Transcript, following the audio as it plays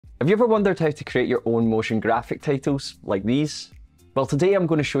Have you ever wondered how to create your own motion graphic titles like these? Well, today I'm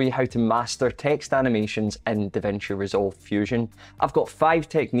going to show you how to master text animations in DaVinci Resolve Fusion. I've got 5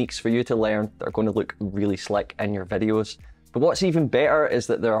 techniques for you to learn that are going to look really slick in your videos. But what's even better is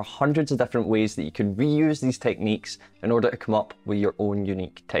that there are hundreds of different ways that you can reuse these techniques in order to come up with your own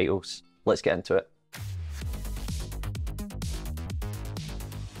unique titles. Let's get into it.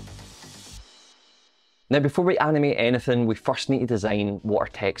 Now, before we animate anything, we first need to design what our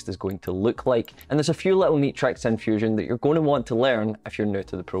text is going to look like. And there's a few little neat tricks in Fusion that you're going to want to learn if you're new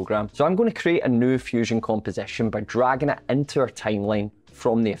to the program. So I'm going to create a new Fusion composition by dragging it into our timeline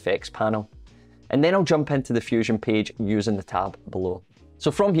from the effects panel. And then I'll jump into the Fusion page using the tab below. So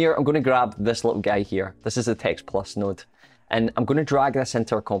from here, I'm going to grab this little guy here. This is the Text Plus node. And I'm going to drag this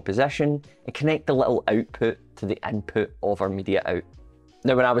into our composition and connect the little output to the input of our media out.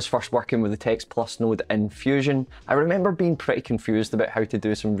 Now, when I was first working with the Text Plus node in Fusion, I remember being pretty confused about how to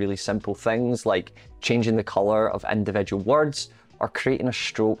do some really simple things like changing the color of individual words or creating a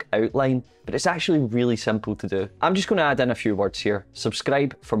stroke outline, but it's actually really simple to do. I'm just going to add in a few words here.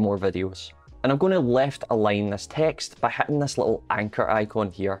 Subscribe for more videos. And I'm going to left align this text by hitting this little anchor icon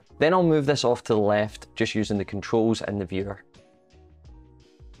here. Then I'll move this off to the left just using the controls in the viewer.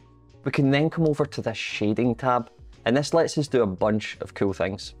 We can then come over to this shading tab, and this lets us do a bunch of cool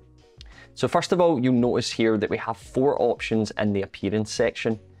things. So first of all, you'll notice here that we have 4 options in the appearance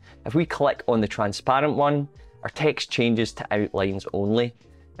section. If we click on the transparent one, our text changes to outlines only.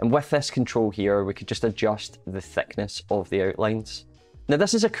 And with this control here, we could just adjust the thickness of the outlines. Now,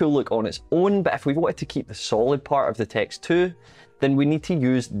 this is a cool look on its own, but if we wanted to keep the solid part of the text too, then we need to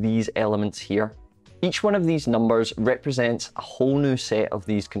use these elements here. Each one of these numbers represents a whole new set of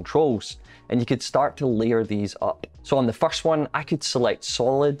these controls, and you could start to layer these up. So on the first one, I could select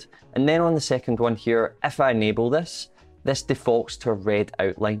solid, and then on the second one here, if I enable this, this defaults to a red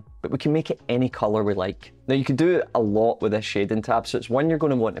outline, but we can make it any color we like. Now, you can do a lot with this shading tab, so it's one you're going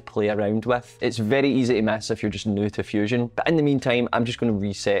to want to play around with. It's very easy to miss if you're just new to Fusion, but in the meantime, I'm just going to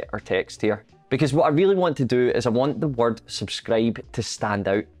reset our text here. Because what I really want to do is I want the word subscribe to stand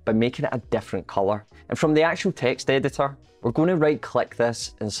out by making it a different color. And from the actual text editor, we're going to right click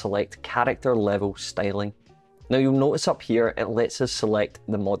this and select character level styling. Now, you'll notice up here, it lets us select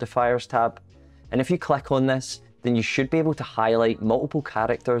the modifiers tab. And if you click on this, then you should be able to highlight multiple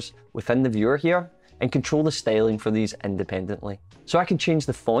characters within the viewer here and control the styling for these independently. So I can change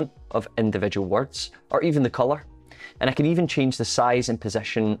the font of individual words or even the color. And I can even change the size and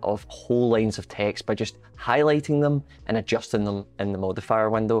position of whole lines of text by just highlighting them and adjusting them in the modifier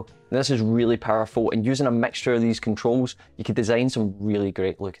window. And this is really powerful, and using a mixture of these controls, you can design some really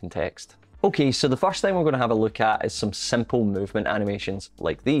great looking text. Okay, so the first thing we're going to have a look at is some simple movement animations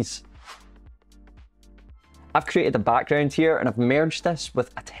like these. I've created a background here and I've merged this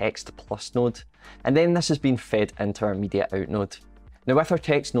with a Text Plus node, and then this has been fed into our Media Out node. Now, with our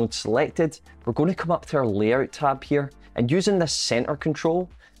text node selected, we're going to come up to our Layout tab here, and using this center control,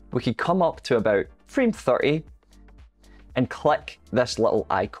 we could come up to about frame 30 and click this little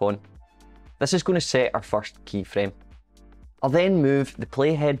icon. This is going to set our first keyframe. I'll then move the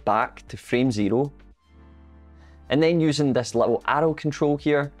playhead back to frame 0, and then using this little arrow control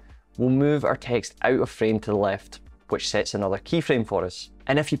here, we'll move our text out of frame to the left, which sets another keyframe for us.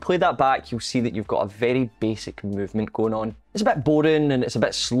 And if you play that back, you'll see that you've got a very basic movement going on. It's a bit boring and it's a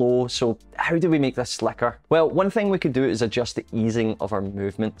bit slow, so how do we make this slicker? Well, one thing we could do is adjust the easing of our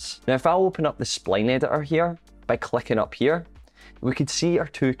movements. Now, if I open up the spline editor here, by clicking up here, we could see our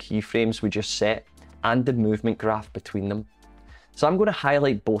 2 keyframes we just set and the movement graph between them. So I'm going to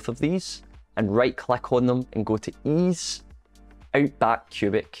highlight both of these and right click on them and go to Ease, Out Back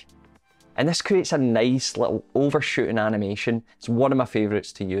Cubic. And this creates a nice little overshooting animation. It's one of my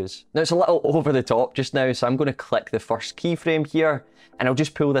favorites to use. Now, it's a little over the top just now, so I'm going to click the first keyframe here, and I'll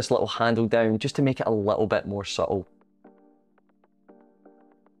just pull this little handle down just to make it a little bit more subtle.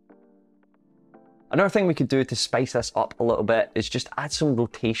 Another thing we could do to spice this up a little bit is just add some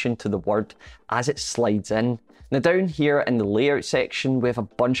rotation to the word as it slides in. Now, down here in the layout section, we have a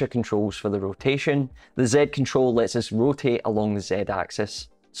bunch of controls for the rotation. The Z control lets us rotate along the Z axis.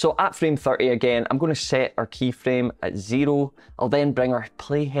 So at frame 30 again, I'm going to set our keyframe at 0. I'll then bring our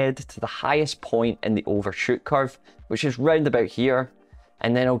playhead to the highest point in the overshoot curve, which is round about here.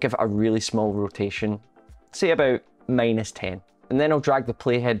 And then I'll give it a really small rotation, say about -10. And then I'll drag the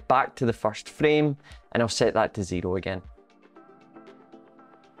playhead back to the first frame and I'll set that to 0 again.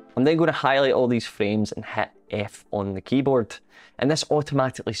 I'm then going to highlight all these frames and hit F on the keyboard. And this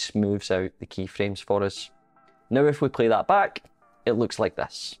automatically smooths out the keyframes for us. Now, if we play that back, it looks like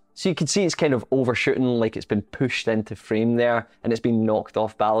this. So you can see it's kind of overshooting, like it's been pushed into frame there and it's been knocked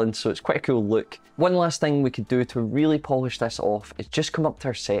off balance, so it's quite a cool look. One last thing we could do to really polish this off is just come up to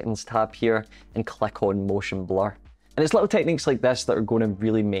our settings tab here and click on motion blur. And it's little techniques like this that are going to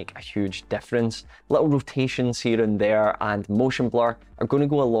really make a huge difference. Little rotations here and there and motion blur are going to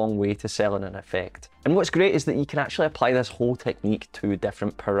go a long way to selling an effect. And what's great is that you can actually apply this whole technique to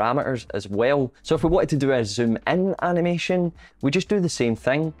different parameters as well. So if we wanted to do a zoom in animation, we just do the same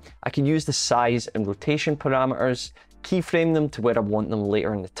thing. I can use the size and rotation parameters, keyframe them to where I want them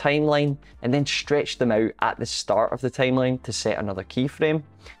later in the timeline, and then stretch them out at the start of the timeline to set another keyframe.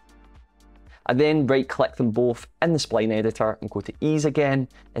 I then right click them both in the spline editor and go to ease again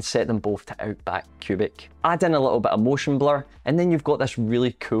and set them both to outback cubic. Add in a little bit of motion blur and then you've got this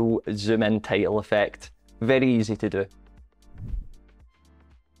really cool zoom in title effect. Very easy to do.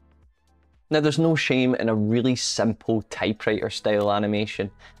 Now there's no shame in a really simple typewriter style animation,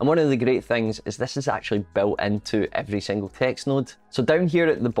 and one of the great things is this is actually built into every single text node. So down here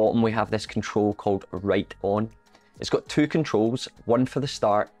at the bottom we have this control called write on. It's got two controls, one for the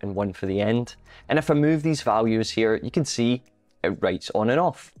start and one for the end. And if I move these values here, you can see it writes on and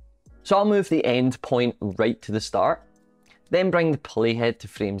off. So I'll move the end point right to the start, then bring the playhead to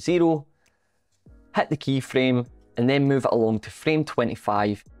frame 0, hit the keyframe, and then move it along to frame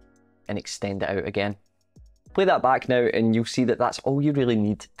 25 and extend it out again. Play that back now and you'll see that that's all you really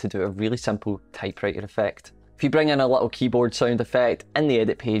need to do a really simple typewriter effect. If you bring in a little keyboard sound effect in the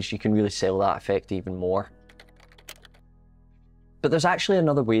edit page, you can really sell that effect even more. But there's actually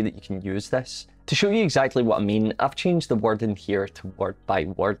another way that you can use this. To show you exactly what I mean, I've changed the wording here to word by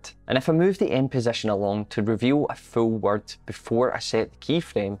word. And if I move the end position along to reveal a full word before I set the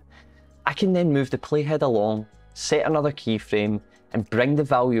keyframe, I can then move the playhead along, set another keyframe, and bring the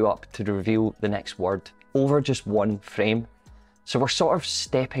value up to reveal the next word over just one frame. So we're sort of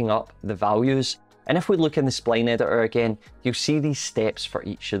stepping up the values. And if we look in the spline editor again, you'll see these steps for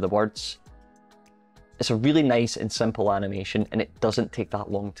each of the words. It's a really nice and simple animation and it doesn't take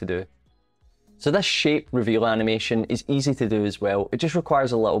that long to do. So this shape reveal animation is easy to do as well. It just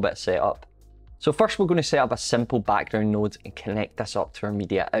requires a little bit of setup. So first we're going to set up a simple background node and connect this up to our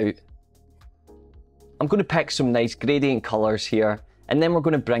media out. I'm going to pick some nice gradient colors here and then we're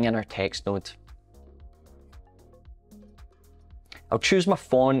going to bring in our text node. I'll choose my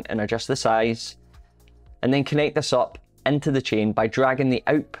font and adjust the size and then connect this up into the chain by dragging the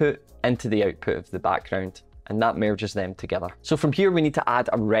output into the output of the background, and that merges them together. So from here we need to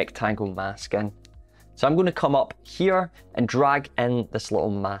add a rectangle mask in. So I'm going to come up here and drag in this little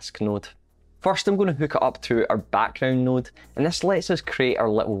mask node. First I'm going to hook it up to our background node, and this lets us create our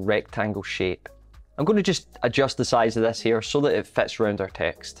little rectangle shape. I'm going to just adjust the size of this here so that it fits around our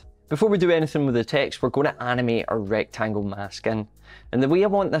text. Before we do anything with the text, we're going to animate our rectangle mask in. And the way I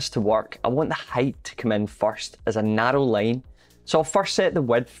want this to work, I want the height to come in first as a narrow line. So I'll first set the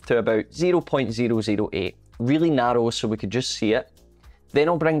width to about 0.008, really narrow so we could just see it. Then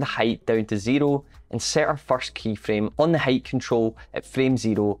I'll bring the height down to 0 and set our first keyframe on the height control at frame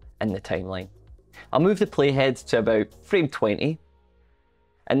 0 in the timeline. I'll move the playhead to about frame 20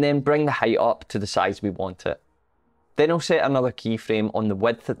 and then bring the height up to the size we want it. Then I'll set another keyframe on the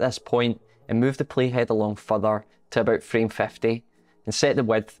width at this point and move the playhead along further to about frame 50 and set the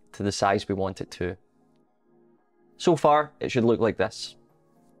width to the size we want it to. So far, it should look like this.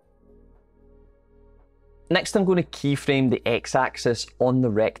 Next, I'm going to keyframe the x-axis on the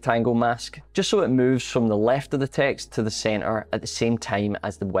rectangle mask, just so it moves from the left of the text to the center at the same time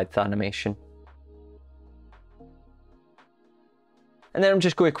as the width animation. And then I'm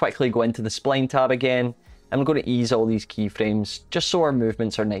just going to quickly go into the spline tab again, and I'm going to ease all these keyframes, just so our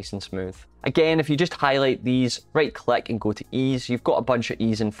movements are nice and smooth. Again, if you just highlight these, right click and go to ease, you've got a bunch of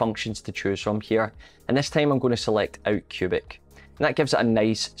ease and functions to choose from here. And this time I'm going to select out cubic. And that gives it a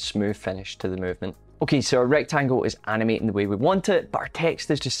nice smooth finish to the movement. Okay, so our rectangle is animating the way we want it, but our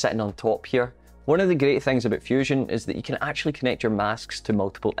text is just sitting on top here. One of the great things about Fusion is that you can actually connect your masks to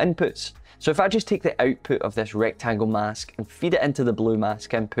multiple inputs. So if I just take the output of this rectangle mask and feed it into the blue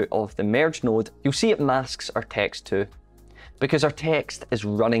mask input of the merge node, you'll see it masks our text too, because our text is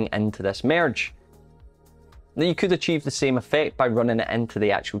running into this merge. Now you could achieve the same effect by running it into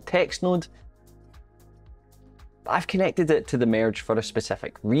the actual text node, but I've connected it to the merge for a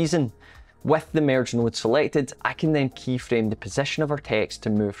specific reason. With the merge node selected, I can then keyframe the position of our text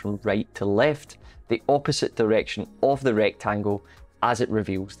to move from right to left, the opposite direction of the rectangle as it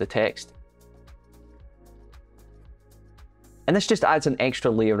reveals the text. And this just adds an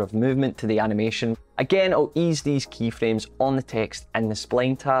extra layer of movement to the animation. Again, I'll ease these keyframes on the text in the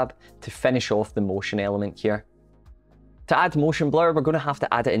spline tab to finish off the motion element here. To add motion blur, we're going to have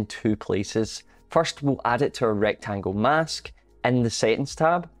to add it in two places. First, we'll add it to our rectangle mask in the settings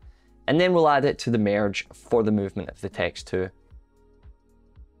tab, and then we'll add it to the merge for the movement of the text too.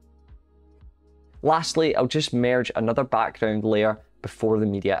 Lastly, I'll just merge another background layer before the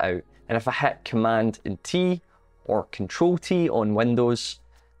media out. And if I hit Command and T or Control T on Windows,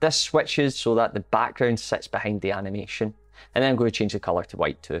 this switches so that the background sits behind the animation. And then I'm going to change the color to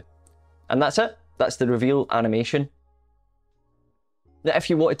white too. And that's it. That's the reveal animation. Now, if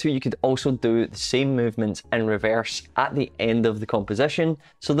you wanted to, you could also do the same movements in reverse at the end of the composition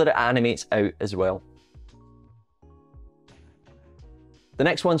so that it animates out as well. The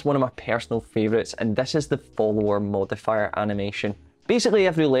next one's one of my personal favorites, and this is the follower modifier animation. Basically,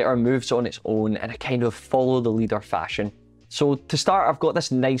 every letter moves on its own in a kind of follow the leader fashion. So to start, I've got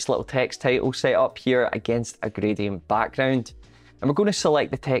this nice little text title set up here against a gradient background. And we're going to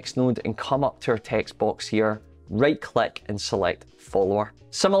select the text node and come up to our text box here, right click and select follower.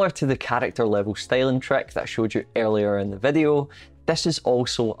 Similar to the character level styling trick that I showed you earlier in the video, this is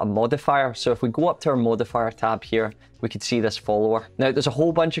also a modifier. So if we go up to our modifier tab here, we could see this follower. Now there's a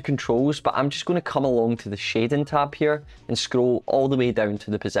whole bunch of controls, but I'm just going to come along to the shading tab here and scroll all the way down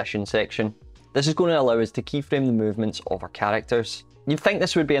to the position section. This is going to allow us to keyframe the movements of our characters. You'd think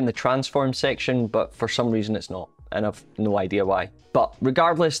this would be in the transform section, but for some reason it's not, and I've no idea why. But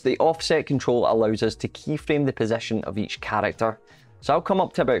regardless, the offset control allows us to keyframe the position of each character. So I'll come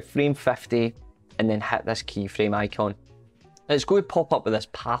up to about frame 50 and then hit this keyframe icon. It's going to pop up with this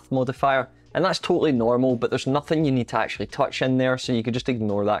path modifier, and that's totally normal, but there's nothing you need to actually touch in there, so you could just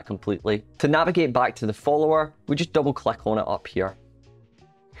ignore that completely. To navigate back to the follower, we just double click on it up here.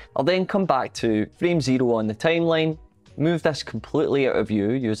 I'll then come back to frame 0 on the timeline, move this completely out of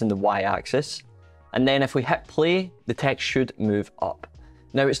view using the Y-axis, and then if we hit play, the text should move up.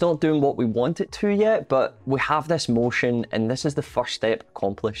 Now it's not doing what we want it to yet, but we have this motion and this is the first step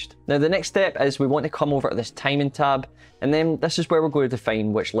accomplished. Now the next step is we want to come over to this timing tab, and then this is where we're going to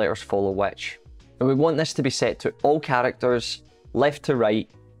define which letters follow which. And we want this to be set to all characters, left to right,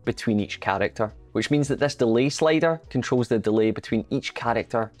 between each character, which means that this delay slider controls the delay between each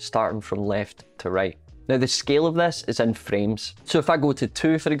character starting from left to right. Now the scale of this is in frames. So if I go to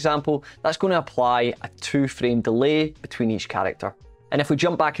 2, for example, that's going to apply a 2-frame delay between each character. And if we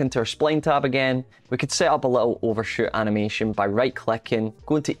jump back into our spline tab again, we could set up a little overshoot animation by right clicking,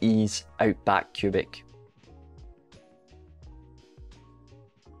 going to ease, out back cubic.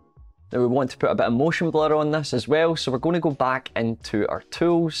 Now we want to put a bit of motion blur on this as well, so we're going to go back into our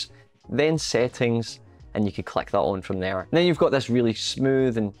tools, then settings, and you can click that on from there. And then you've got this really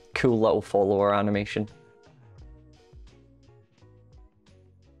smooth and cool little follower animation.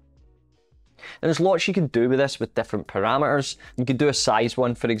 And there's lots you can do with this with different parameters. You could do a size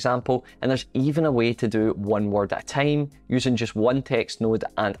one, for example, and there's even a way to do one word at a time using just one text node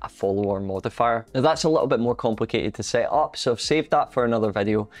and a follower modifier. Now that's a little bit more complicated to set up, so I've saved that for another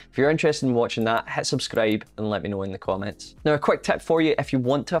video. If you're interested in watching that, hit subscribe and let me know in the comments. Now a quick tip for you if you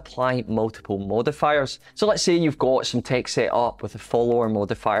want to apply multiple modifiers. So let's say you've got some text set up with a follower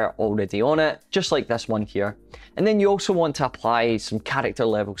modifier already on it, just like this one here. And then you also want to apply some character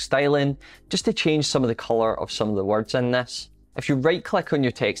level styling, just to change some of the color of some of the words in this. If you right click on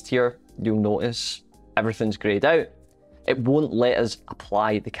your text here, you'll notice everything's grayed out. It won't let us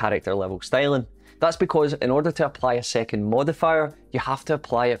apply the character level styling. That's because in order to apply a second modifier, you have to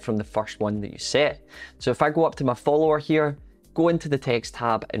apply it from the first one that you set. So if I go up to my follower here, go into the text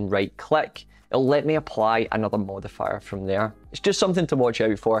tab and right click, it'll let me apply another modifier from there. It's just something to watch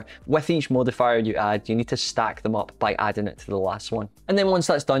out for. With each modifier you add, you need to stack them up by adding it to the last one. And then once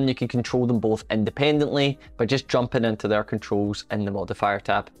that's done, you can control them both independently by just jumping into their controls in the modifier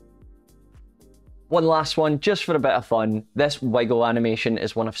tab. One last one, just for a bit of fun. This wiggle animation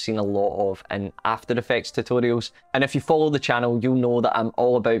is one I've seen a lot of in After Effects tutorials. And if you follow the channel, you'll know that I'm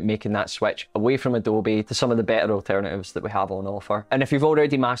all about making that switch away from Adobe to some of the better alternatives that we have on offer. And if you've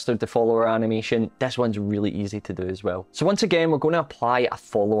already mastered the follower animation, this one's really easy to do as well. So once again, we're going to apply a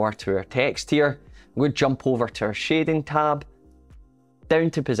follower to our text here. We're going to jump over to our shading tab, down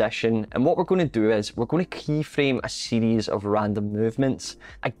to position, and what we're going to do is we're going to keyframe a series of random movements.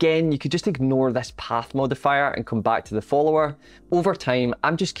 Again, you could just ignore this path modifier and come back to the follower. Over time,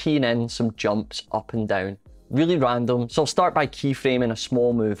 I'm just keying in some jumps up and down, really random. So I'll start by keyframing a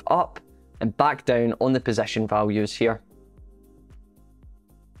small move up and back down on the position values here.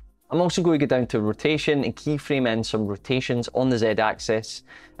 I'm also going to go down to rotation and keyframe in some rotations on the Z-axis,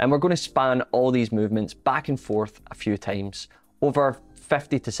 and we're going to span all these movements back and forth a few times over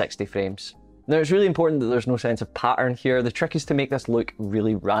 50 to 60 frames. Now it's really important that there's no sense of pattern here. The trick is to make this look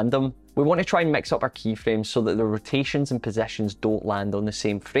really random. We want to try and mix up our keyframes so that the rotations and positions don't land on the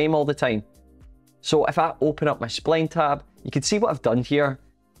same frame all the time. So if I open up my spline tab, you can see what I've done here.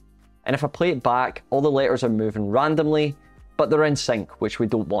 And if I play it back, all the letters are moving randomly, but they're in sync, which we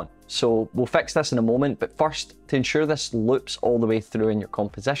don't want. So we'll fix this in a moment, but first, to ensure this loops all the way through in your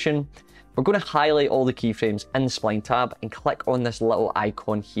composition, we're going to highlight all the keyframes in the spline tab and click on this little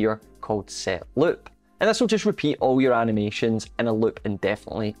icon here called Set Loop. And this will just repeat all your animations in a loop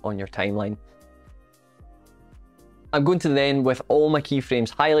indefinitely on your timeline. I'm going to then, with all my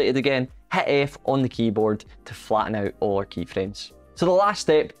keyframes highlighted again, hit F on the keyboard to flatten out all our keyframes. So the last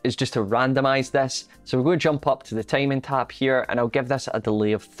step is just to randomize this. So we're going to jump up to the timing tab here, and I'll give this a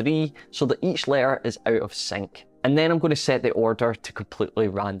delay of 3 so that each letter is out of sync. And then I'm going to set the order to completely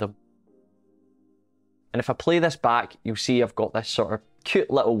random. And if I play this back, you'll see I've got this sort of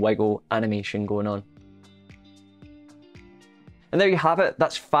cute little wiggle animation going on. And there you have it.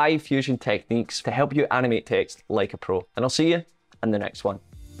 That's 5 Fusion techniques to help you animate text like a pro. And I'll see you in the next one.